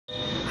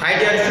Hi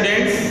dear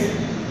students,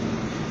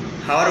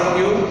 how are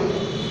you?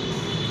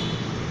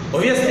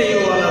 Obviously you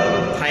all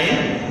are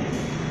fine.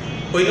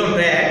 We know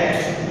that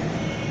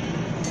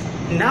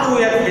now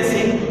we are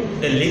facing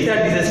a lethal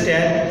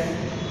disaster,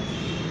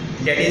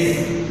 that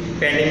is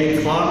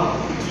pandemic form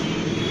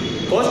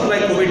caused by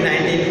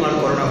COVID-19 or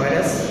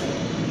coronavirus.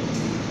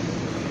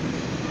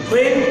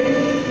 When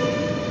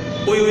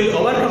we will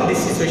overcome this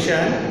situation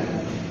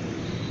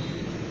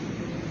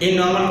in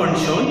normal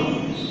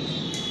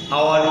condition,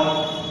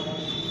 our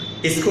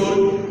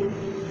school,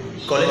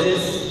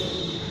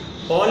 colleges,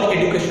 all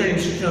educational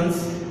institutions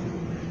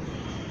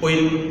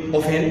will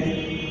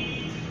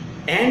open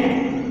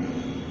and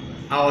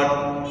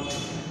our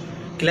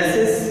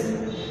classes,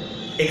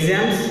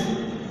 exams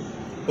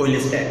will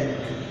start.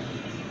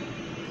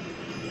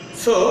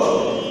 So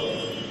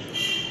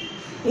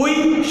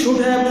we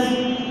should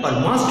have or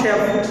must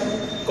have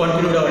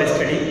continued our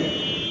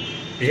study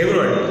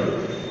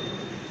regularly.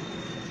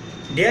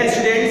 Dear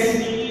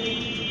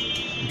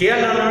students, dear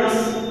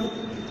learners,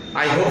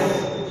 I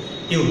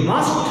hope you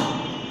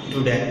must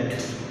do that.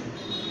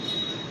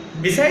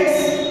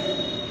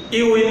 Besides,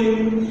 you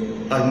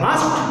will or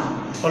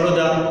must follow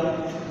the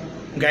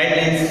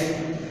guidelines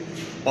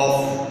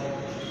of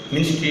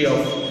Ministry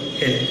of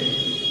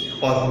Health.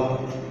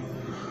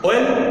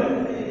 Well,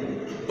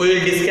 we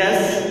will discuss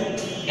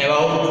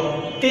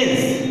about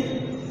tense.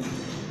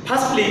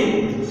 Firstly,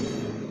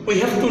 we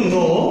have to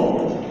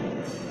know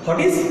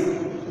what is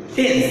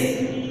tense.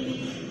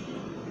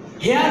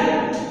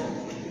 Here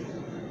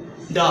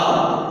the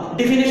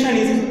definition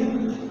is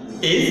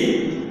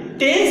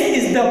tense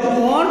is the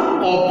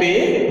form of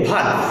a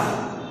verb.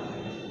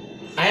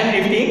 I am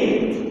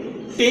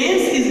repeating,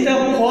 tense is the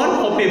form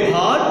of a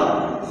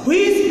verb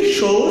which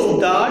shows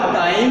the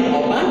time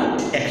of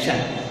an action.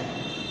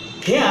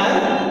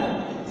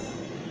 Here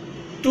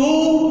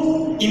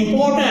two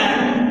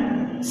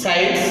important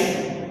sides,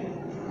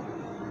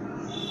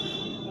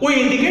 we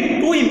indicate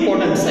two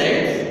important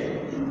sides.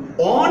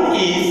 One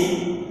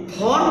is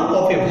form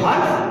of a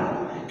verb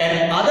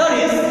and other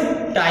is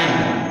time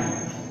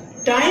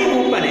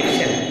of an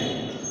action.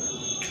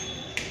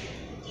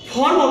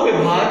 Form of a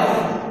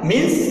verb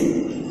means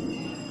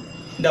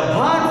the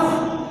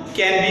verb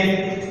can be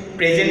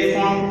present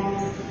form,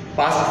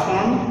 past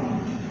form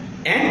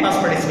and past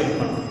participle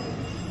form,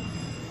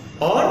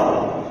 or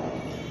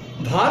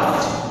verb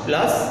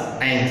plus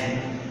ing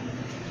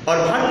or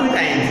verb with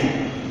ing,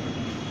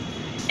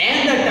 and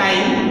the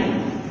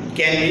time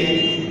can be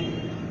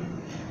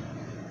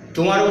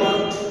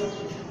tomorrow,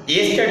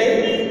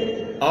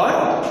 yesterday or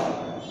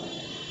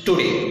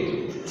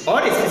today or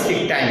a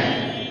specific time.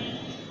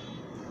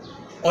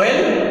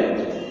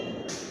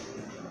 Well,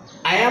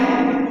 I am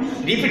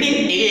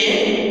repeating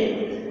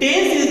again,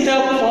 tense is the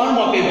form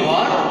of a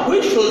verb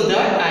which shows the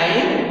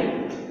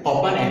time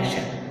of an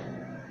action.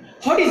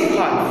 What is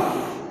verb?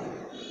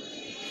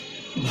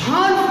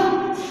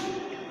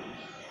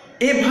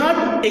 A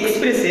verb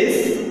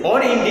expresses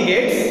or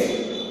indicates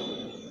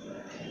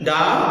the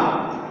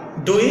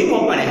doing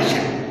of an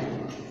action.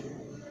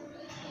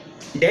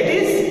 That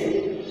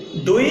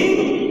is,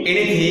 doing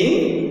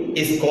anything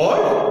is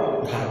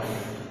called verb.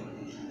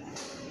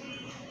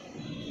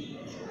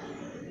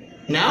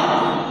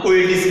 Now we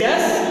will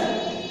discuss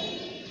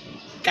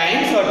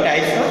kinds or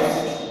types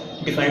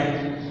of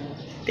different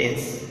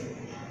tense.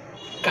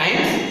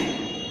 Kinds,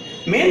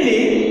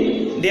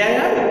 mainly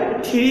there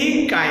are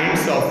three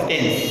kinds of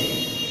tense.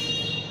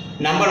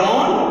 Number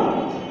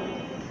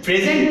one,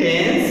 present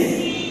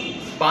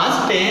tense,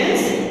 past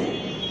tense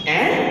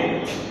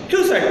and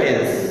future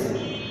tense.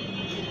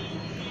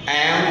 I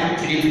am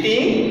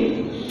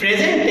repeating,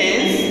 present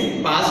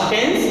tense, past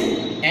tense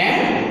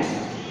and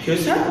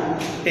future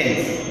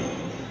tense.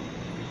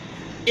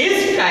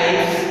 Each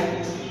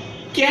type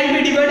can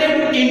be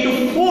divided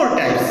into four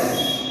types.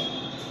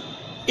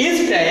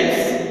 Each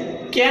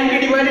types can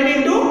be divided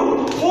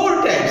into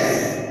four types.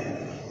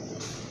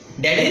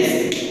 That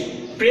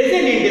is,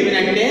 present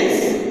indefinite tense,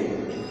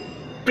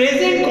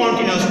 present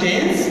continuous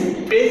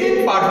tense,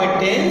 present perfect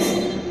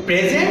tense,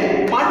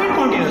 present perfect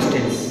continuous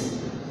tense.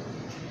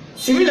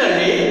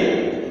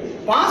 Similarly,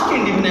 past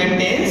indefinite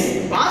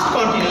tense, past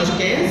continuous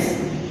tense,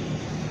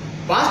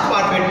 past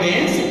perfect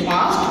tense,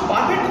 past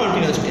perfect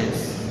continuous tense.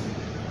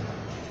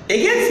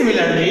 Again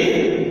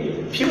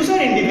similarly,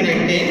 future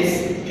indefinite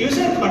tense,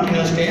 future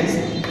continuous tense,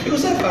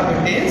 future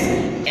perfect tense,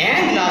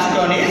 and last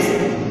one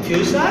is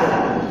future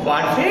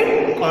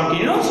perfect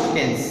continuous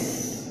tense.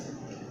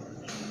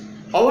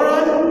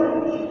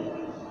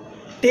 Overall,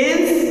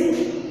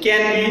 tense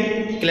can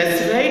be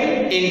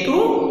classified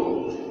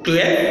into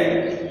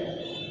 12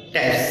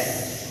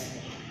 types.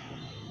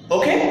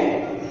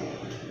 Okay?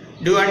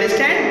 Do you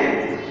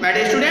understand, my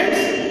dear students?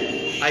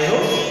 I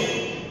hope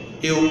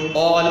you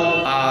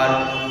all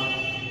are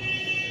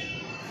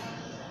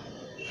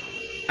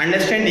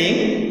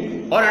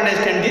understanding or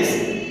understand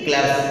this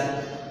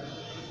class.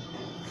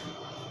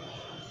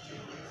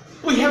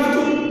 We have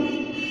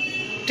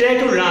to try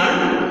to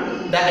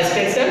learn the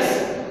structures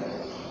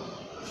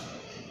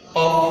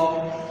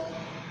of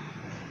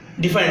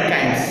different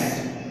kinds.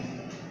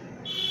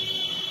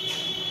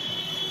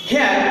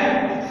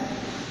 Here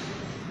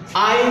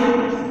I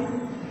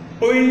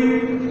will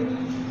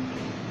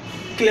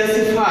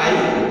classify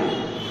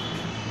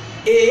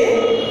a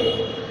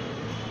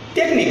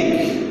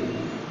technique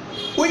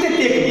with a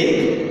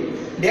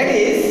technique that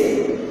is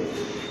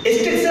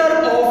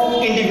structure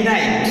of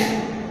indefinite.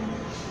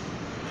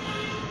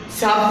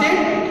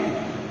 Subject,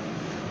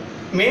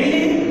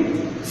 mainly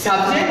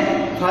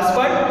subject, first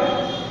part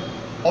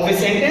of a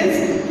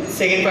sentence,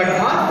 second part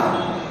verb,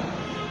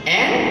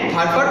 and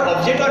third part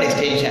object or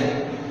extension.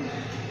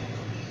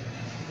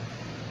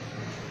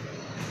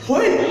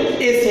 When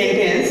a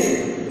sentence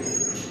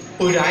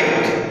we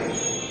write,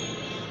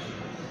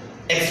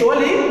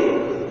 actually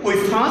we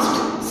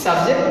first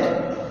subject,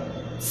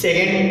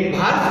 second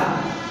verb,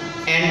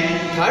 and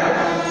third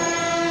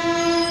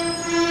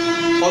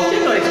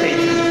object or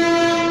extension.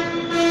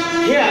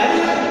 Here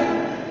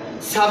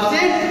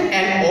subject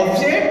and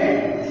object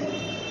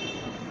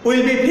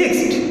will be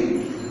fixed,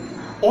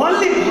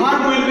 only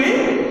verb will be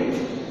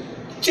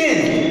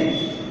changed.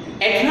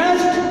 At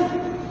first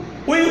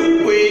we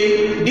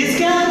will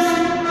discuss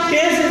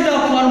tense is the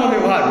form of a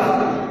verb.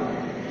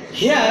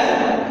 Here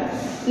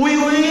we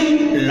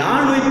will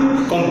learn with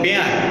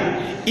compare.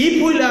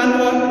 If we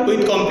learn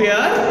with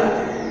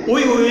compare,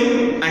 we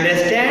will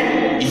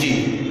understand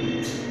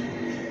easily.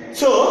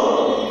 So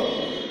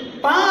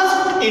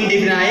present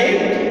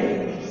indefinite,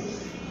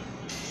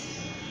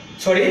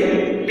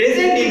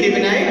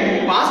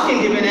 past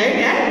indefinite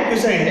and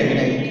future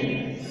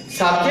indefinite.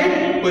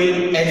 Subject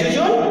will as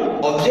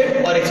usual,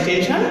 object or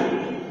extension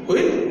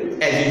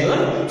will as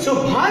usual.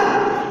 So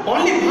verb,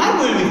 only verb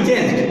will be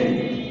changed.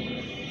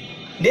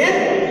 Then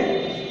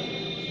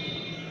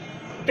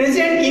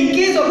present, in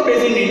case of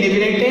present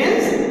indefinite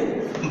tense,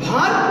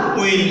 verb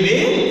will be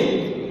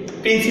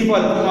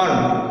principal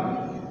form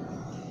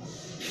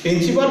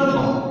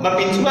but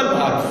principal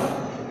verb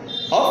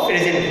of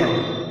present form.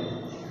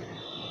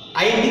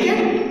 I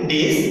indicate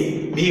this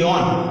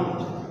beyond.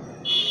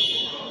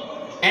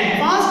 And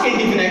past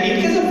indefinite,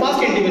 in case of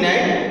past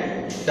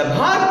indefinite, the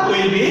verb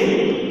will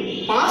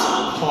be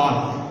past form.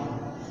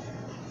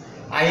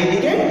 I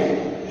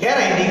indicate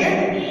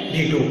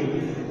D2.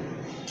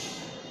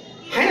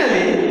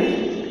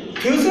 Finally,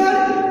 future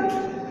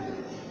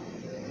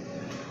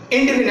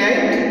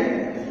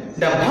indefinite,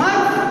 the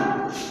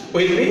verb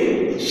will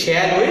be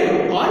shall,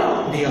 will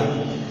or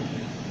beyond.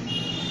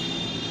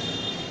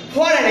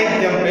 For an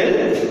example,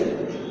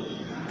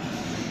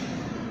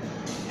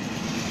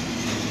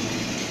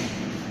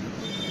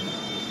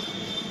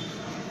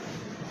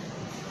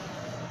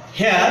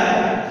 here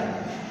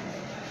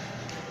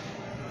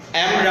I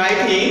am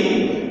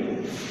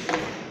writing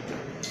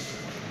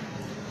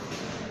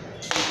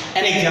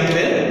an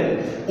example.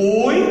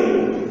 We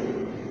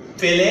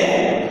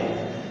play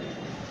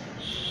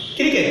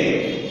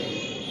cricket.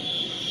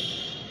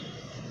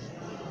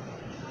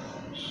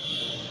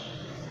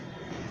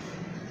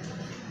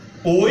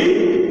 We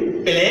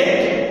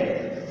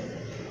play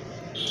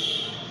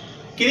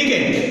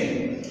cricket.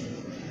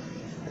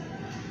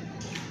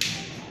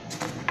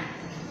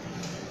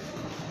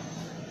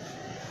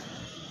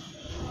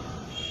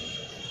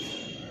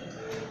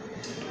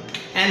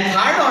 And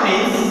third one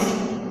is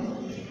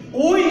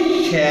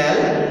we shall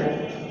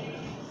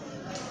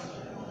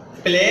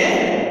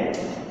play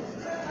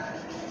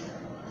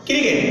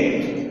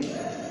cricket.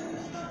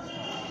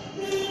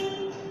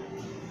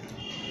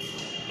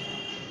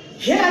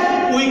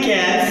 Here we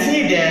can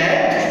see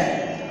that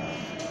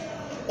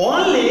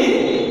only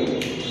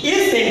in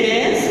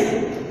sentence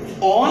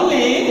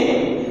only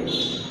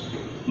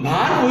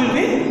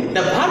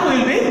the verb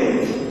will be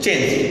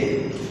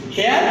changed.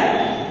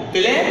 Here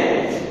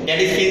play, that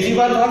is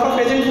principal verb of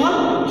present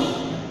form,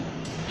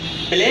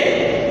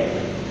 play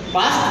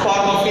past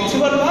form of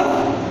principal verb,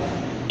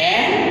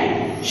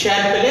 and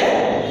shall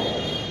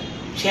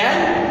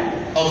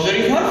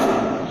auxiliary verb,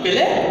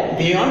 play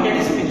beyond, that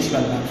is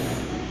principal verb.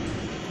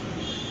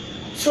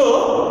 So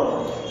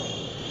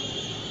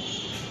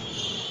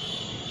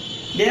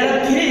there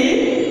are three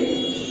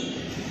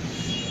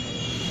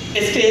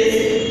stages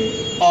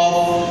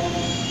of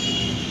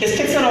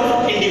structure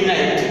of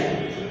indefinite,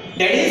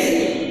 that is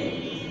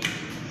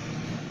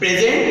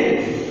present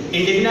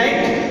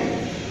indefinite,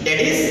 that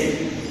is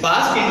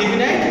past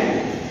indefinite,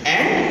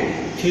 and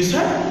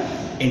future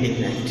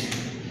indefinite.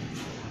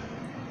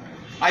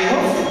 I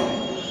hope,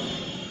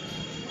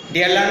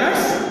 dear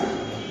learners,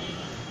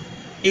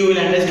 you will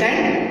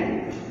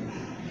understand.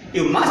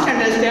 You must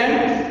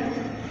understand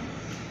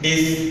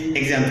this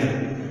example.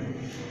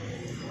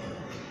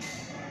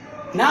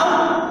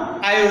 Now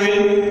I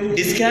will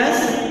discuss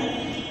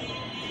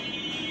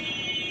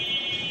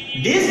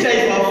this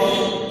type of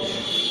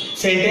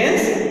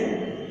sentence.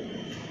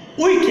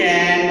 We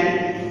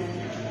can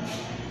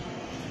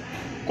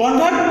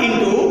convert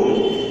into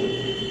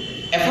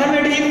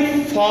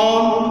affirmative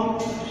form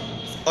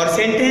or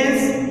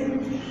sentence,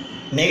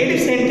 negative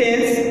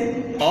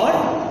sentence or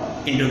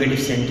interrogative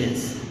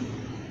sentence.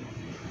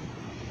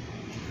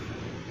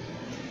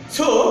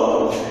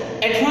 So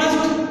at first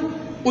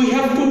we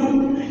have to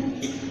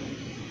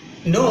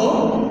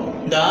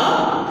know the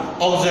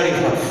auxiliary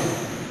verb.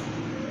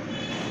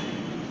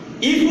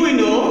 If we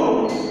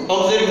know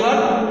auxiliary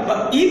verb,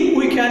 but if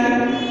we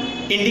can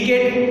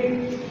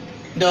indicate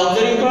the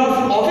auxiliary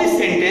verb of a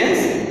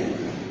sentence,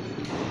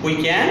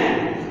 we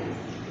can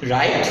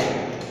write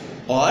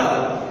or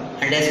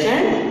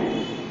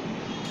understand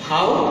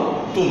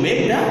how to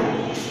make the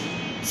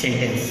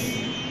sentence.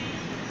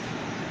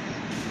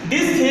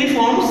 These three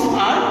forms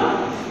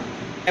are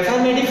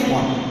affirmative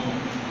form.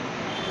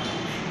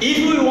 If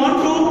we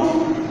want to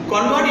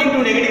convert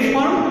into negative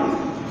form,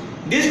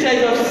 this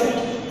type of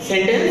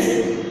sentence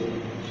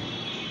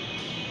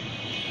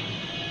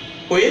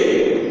we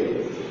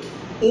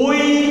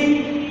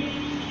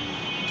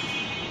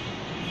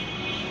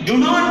do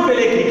not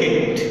play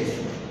cricket.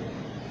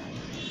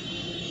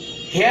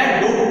 Here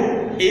do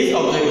is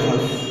auxiliary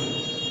verb.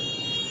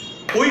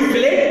 We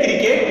played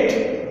cricket,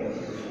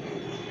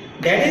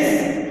 that is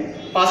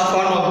past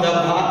form of the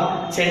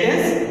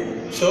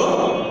sentence. So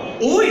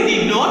we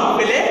did not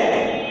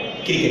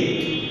play cricket.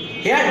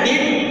 Here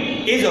did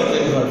is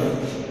auxiliary verb.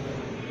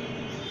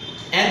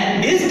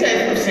 And this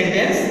type of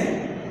sentence,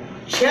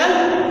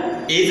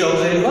 shall is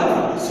auxiliary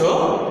verb. So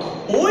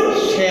we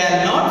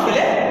shall not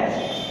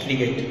play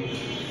cricket.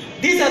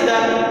 These are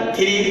the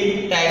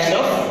three types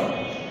of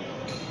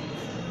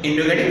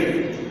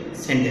interrogative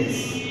sentence.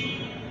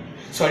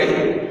 Sorry,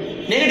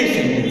 negative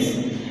sentence.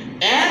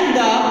 And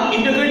the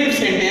interrogative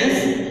sentence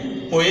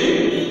will: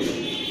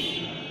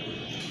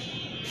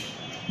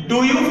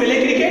 do you play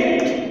cricket?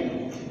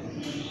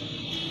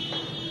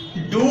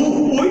 Do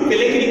we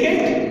play cricket?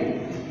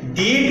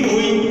 Did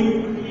we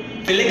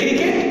play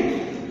cricket?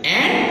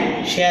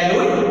 And shall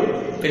we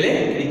play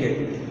cricket?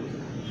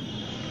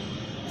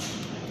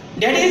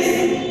 That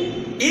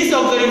is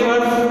auxiliary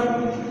verb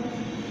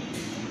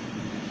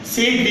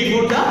sit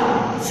before the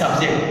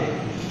subject.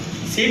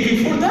 Sit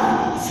before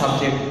the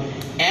subject,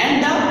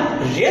 and the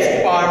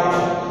rest part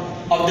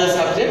of the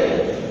subject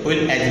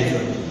will as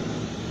usual.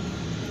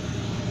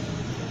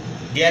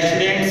 Dear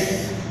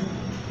students,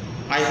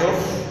 I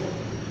hope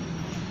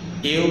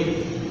you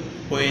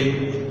will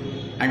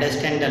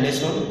understand the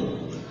lesson.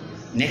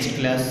 Next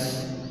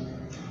class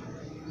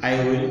I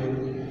will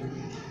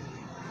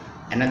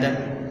another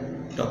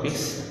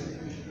topics.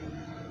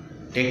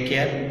 Take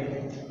care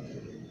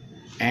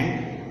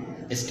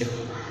and stay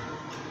home.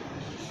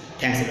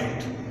 Thanks a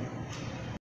lot.